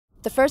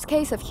The first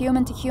case of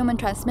human-to-human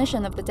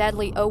transmission of the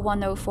deadly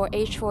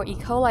 0104H4 E.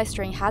 coli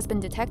strain has been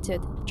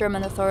detected,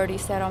 German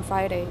authorities said on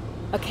Friday.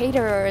 A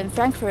caterer in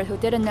Frankfurt who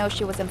didn't know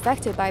she was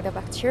infected by the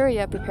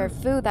bacteria prepared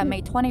food that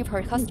made 20 of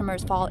her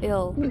customers fall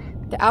ill.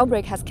 The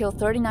outbreak has killed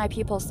 39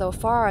 people so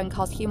far and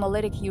caused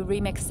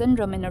hemolytic-uremic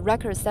syndrome in a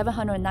record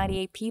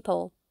 798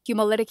 people.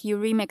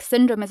 Hemolytic-uremic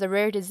syndrome is a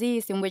rare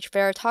disease in which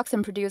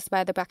verotoxin produced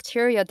by the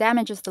bacteria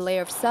damages the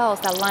layer of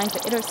cells that lines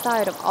the inner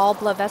side of all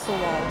blood vessel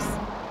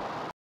walls.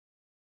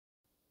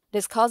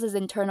 This causes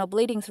internal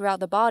bleeding throughout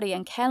the body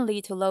and can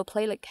lead to low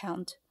platelet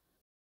count.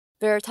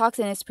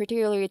 Verotoxin is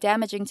particularly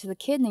damaging to the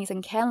kidneys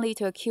and can lead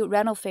to acute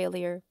renal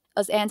failure.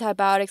 As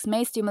antibiotics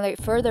may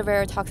stimulate further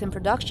verotoxin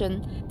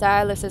production,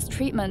 dialysis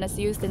treatment is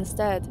used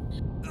instead.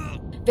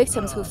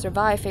 Victims who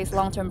survive face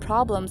long-term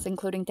problems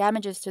including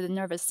damages to the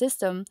nervous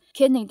system,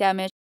 kidney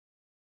damage,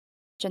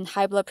 and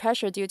high blood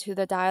pressure due to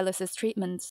the dialysis treatments.